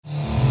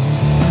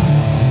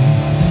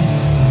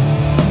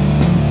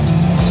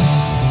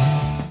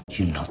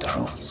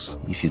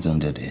If you don't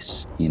do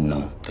this, you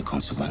know the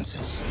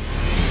consequences.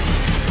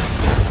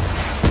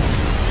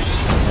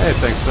 Hey,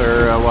 thanks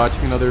for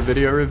watching another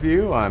video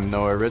review. I'm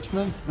Noah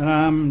Richmond. And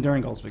I'm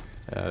Daren Goldsvik.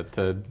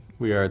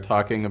 We are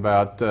talking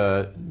about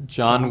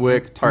John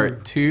Wick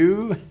Part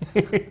 2.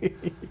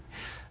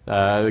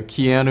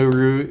 Keanu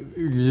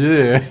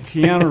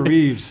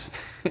Reeves,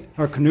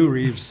 or Canoe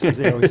Reeves, as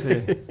they always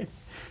say.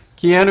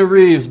 Keanu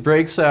Reeves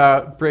busts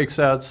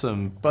out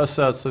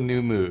some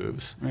new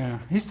moves. Yeah,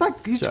 he's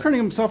turning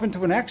himself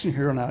into an action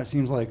hero now. It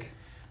seems like.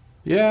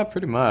 Yeah,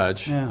 pretty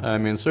much. Yeah. I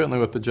mean, certainly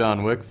with the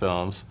John Wick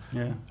films.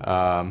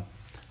 Yeah.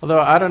 Although,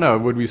 I don't know,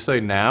 would we say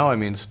now? I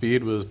mean,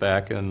 Speed was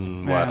back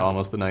in,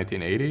 almost the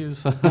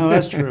 1980s? No,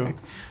 that's true.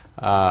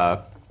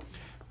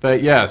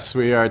 But yes,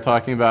 we are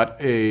talking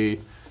about a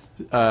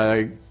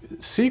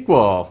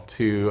sequel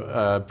to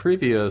a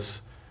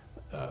previous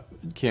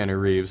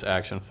Keanu Reeves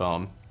action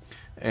film.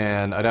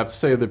 And I'd have to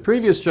say the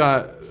previous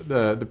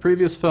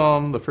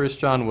film, the first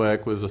John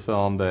Wick, was a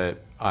film that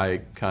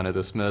I kind of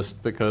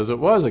dismissed because it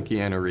was a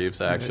Keanu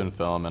Reeves action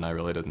film, and I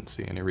really didn't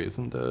see any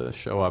reason to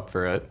show up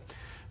for it.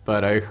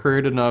 But I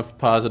heard enough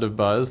positive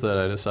buzz that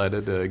I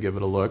decided to give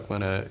it a look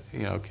when it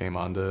came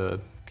onto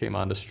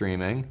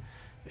streaming,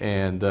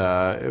 and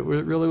it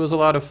really was a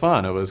lot of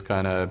fun. It was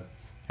kind of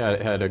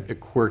had a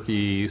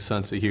quirky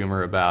sense of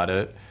humor about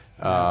it.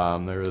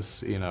 There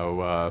was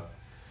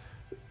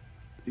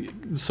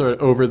sort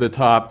of over the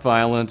top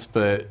violence,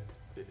 but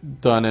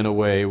done in a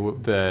way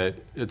that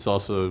it's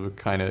also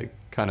kind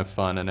of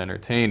fun and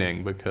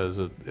entertaining because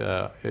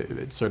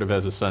it sort of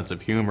has a sense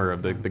of humor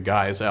of the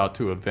guy's out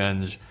to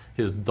avenge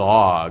his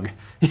dog.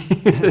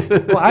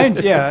 Well,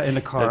 in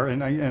the car,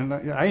 and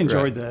I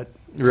enjoyed that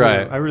too.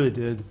 Right. I really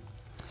did.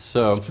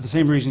 So for the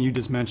same reason you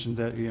just mentioned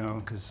that,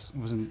 because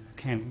it wasn't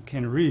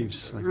Keanu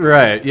Reeves.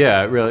 Right.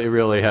 Yeah. It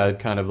really had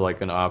kind of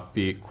like an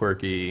offbeat,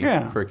 quirky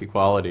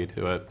quality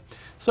to it.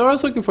 So I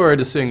was looking forward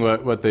to seeing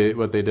what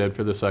they did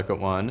for the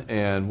second one.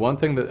 And one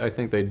thing that I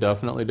think they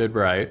definitely did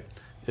right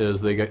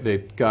is they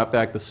got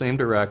back the same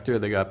director,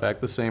 they got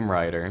back the same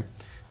writer.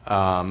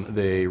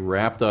 They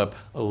wrapped up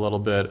a little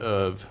bit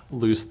of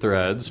loose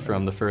threads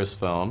from the first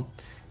film,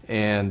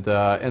 and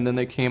then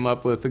they came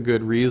up with a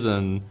good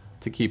reason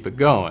to keep it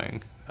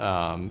going,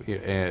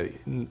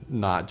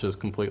 not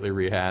just completely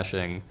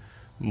rehashing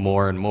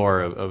more and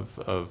more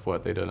of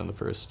what they did in the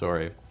first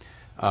story.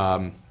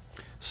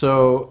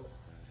 So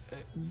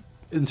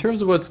in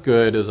terms of what's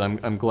good is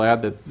I'm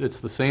glad that it's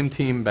the same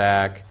team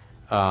back.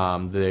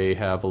 They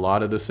have a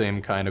lot of the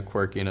same kind of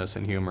quirkiness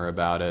and humor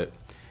about it,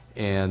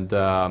 and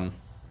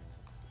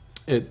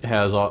it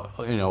has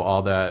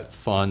all that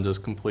fun,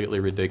 just completely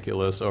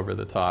ridiculous, over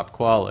the top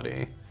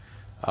quality.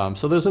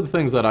 So those are the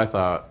things that I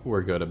thought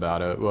were good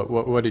about it.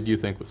 What did you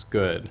think was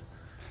good?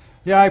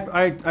 Yeah,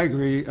 I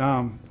agree.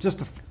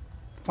 Just a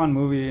fun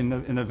movie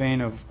in the vein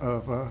of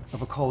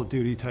a Call of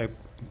Duty type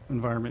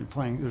environment.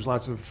 There's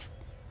lots of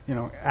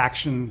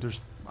action.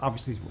 There's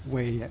obviously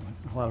a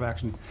lot of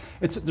action.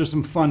 There's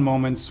some fun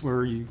moments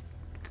where you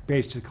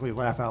basically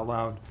laugh out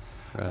loud.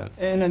 Right.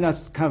 And then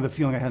that's kind of the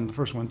feeling I had in the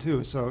first one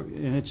too. So,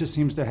 and it just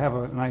seems to have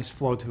a nice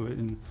flow to it,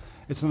 and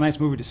it's a nice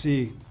movie to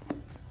see.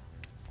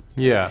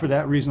 Yeah. For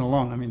that reason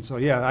alone. I mean, so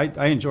yeah,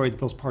 I enjoyed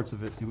those parts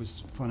of it. It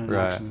was fun and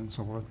action and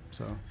so forth.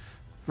 So.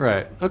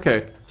 Right.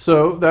 Okay.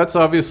 So that's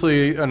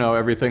obviously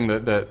everything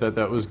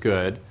that was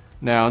good.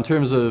 Now, in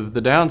terms of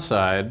the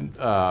downside,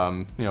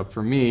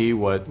 for me,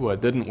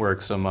 what didn't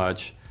work so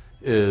much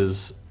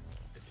is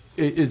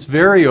it's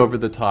very over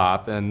the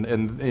top,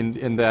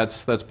 and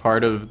that's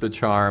part of the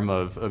charm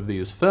of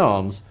these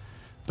films,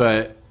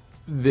 but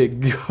it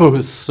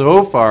goes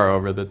so far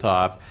over the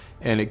top,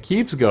 and it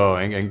keeps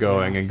going and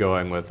going and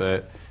going with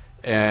it,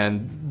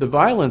 and the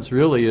violence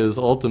really is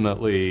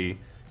ultimately,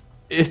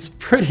 it's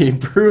pretty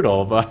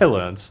brutal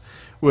violence,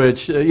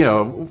 which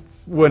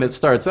when it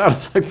starts out,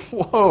 it's like,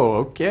 whoa,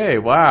 okay,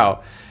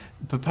 wow.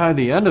 But by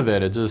the end of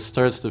it, it just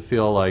starts to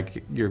feel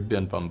like you've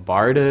been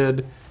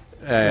bombarded,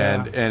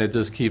 and it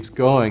just keeps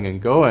going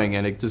and going,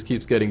 and it just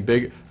keeps getting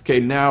big. Okay,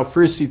 now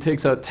first he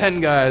takes out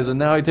 10 guys, and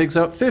now he takes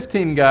out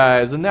 15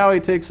 guys, and now he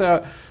takes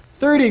out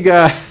 30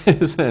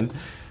 guys. And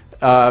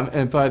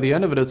by the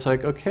end of it, it's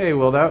like, okay,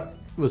 well, that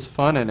was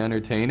fun and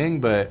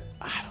entertaining, but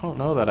I don't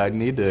know that I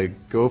need to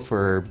go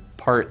for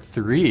part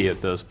 3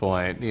 at this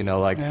point.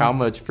 How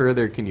much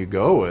further can you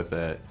go with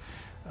it?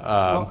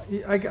 Well,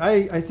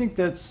 I think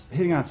that's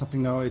hitting on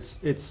something, though.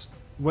 It's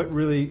what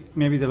really,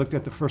 maybe they looked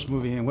at the first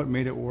movie and what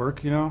made it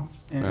work,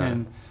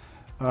 and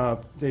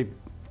they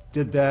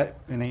did that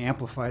and they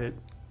amplified it,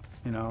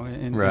 and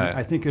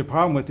I think the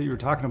problem with it you were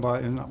talking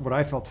about, and what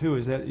I felt too,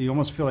 is that you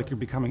almost feel like you're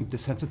becoming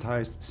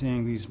desensitized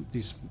seeing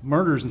these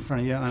murders in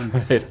front of you on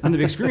the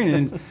big screen,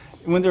 and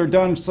when they're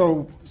done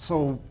so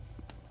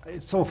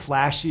it's so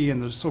flashy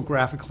and they're so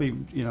graphically,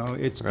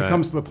 it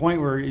becomes to the point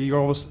where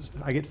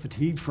I get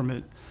fatigued from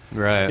it.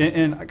 Right.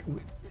 And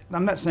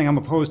I'm not saying I'm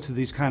opposed to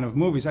these kind of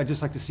movies. I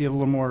just like to see a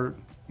little more,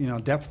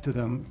 depth to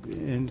them,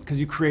 and because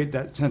you create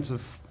that sense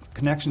of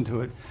connection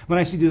to it. When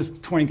I see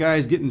just 20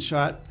 guys getting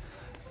shot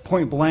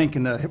point blank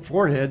in the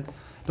forehead,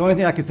 the only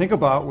thing I could think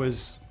about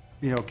was,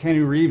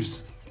 Keanu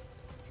Reeves.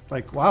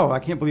 Like, wow, I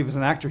can't believe as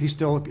an actor he's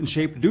still in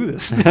shape to do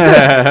this Right.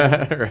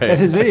 at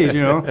his age,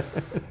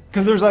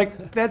 Because there's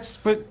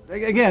but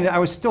again, I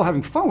was still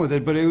having fun with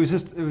it, but it was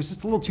just a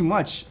little too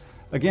much.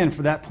 Again,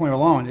 for that point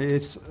alone, I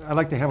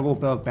like to have a little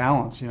bit of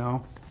balance,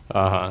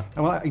 Uh-huh.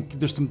 Well,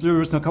 there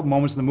was a couple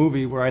moments in the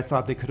movie where I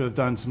thought they could have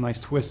done some nice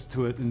twists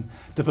to it and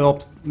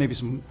developed maybe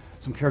some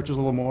characters a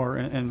little more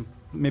and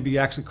maybe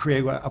actually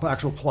create an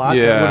actual plot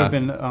that would have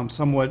been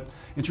somewhat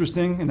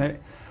interesting. And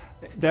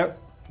that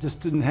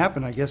just didn't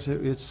happen. I guess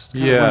it's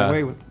kind of went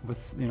away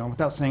with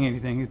without saying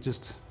anything. It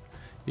just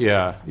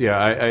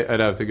I'd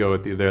have to go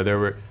with you there. There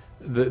were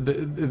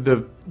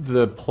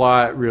the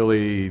plot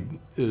really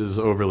is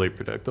overly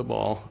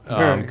predictable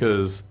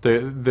because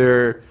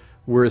there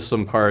were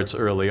some parts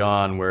early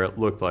on where it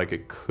looked like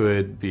it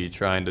could be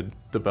trying to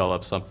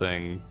develop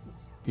something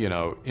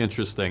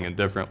interesting and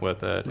different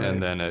with it, right.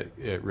 And then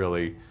it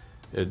really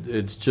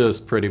it's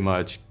just pretty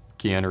much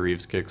Keanu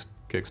Reeves kicks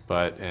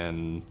butt,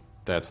 and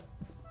that's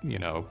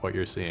what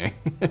you're seeing.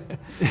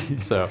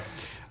 So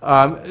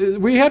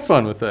we had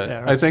fun with it.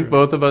 Yeah, I think true.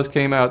 both of us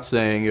came out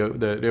saying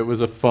that it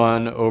was a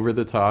fun,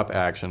 over-the-top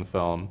action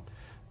film.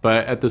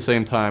 But at the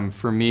same time,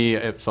 for me,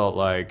 it felt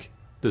like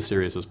the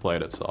series has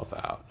played itself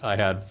out. I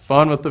had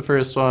fun with the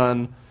first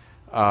one.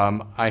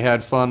 I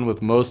had fun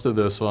with most of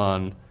this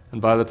one.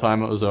 And by the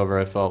time it was over,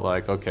 I felt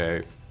like,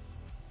 okay,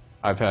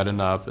 I've had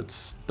enough.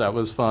 That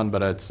was fun,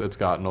 but it's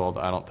gotten old.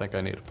 I don't think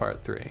I need a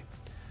part 3.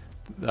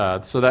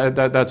 So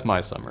that's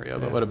my summary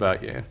of it. What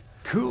about you?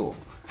 cool.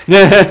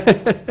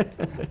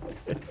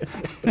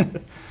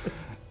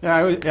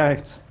 I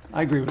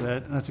agree with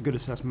that. That's a good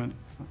assessment.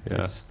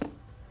 Yeah.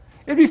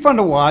 It'd be fun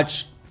to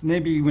watch.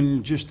 Maybe when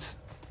you just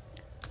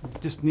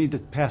need to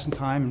pass some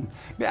time.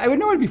 I would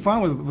know it'd be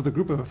fun with a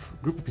group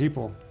of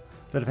people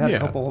that have had a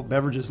couple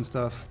beverages and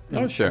stuff.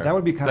 Oh, sure. That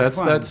would be kind of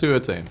fun. That's who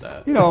it's aimed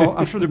at.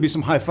 I'm sure there'd be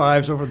some high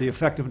fives over the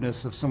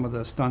effectiveness of some of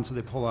the stunts that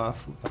they pull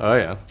off. Oh,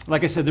 yeah.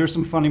 Like I said, there's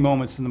some funny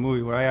moments in the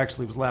movie where I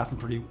actually was laughing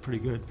pretty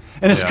good.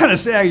 And it's kind of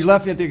sad you're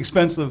laughing at the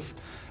expense of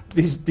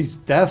these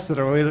deaths that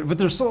are related, but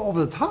they're so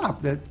over the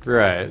top that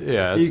Right,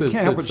 yeah. you can't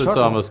help but It's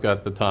chuckle. almost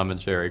got the Tom and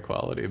Jerry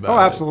quality about it. Oh,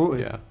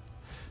 absolutely. Yeah.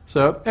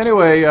 So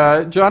anyway,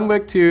 John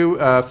Wick 2,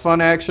 fun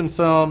action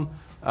film.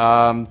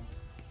 Probably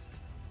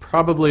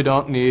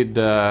don't need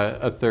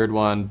a third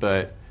one,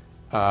 but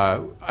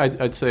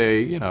I'd say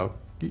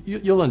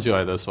you'll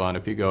enjoy this one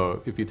if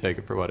you take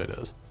it for what it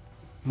is.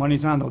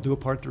 money's on, they'll do a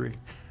part 3.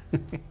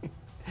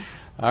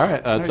 All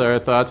right, that's our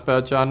thoughts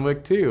about John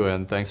Wick 2,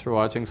 and thanks for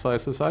watching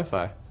Slice of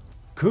Sci-Fi.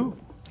 Cool.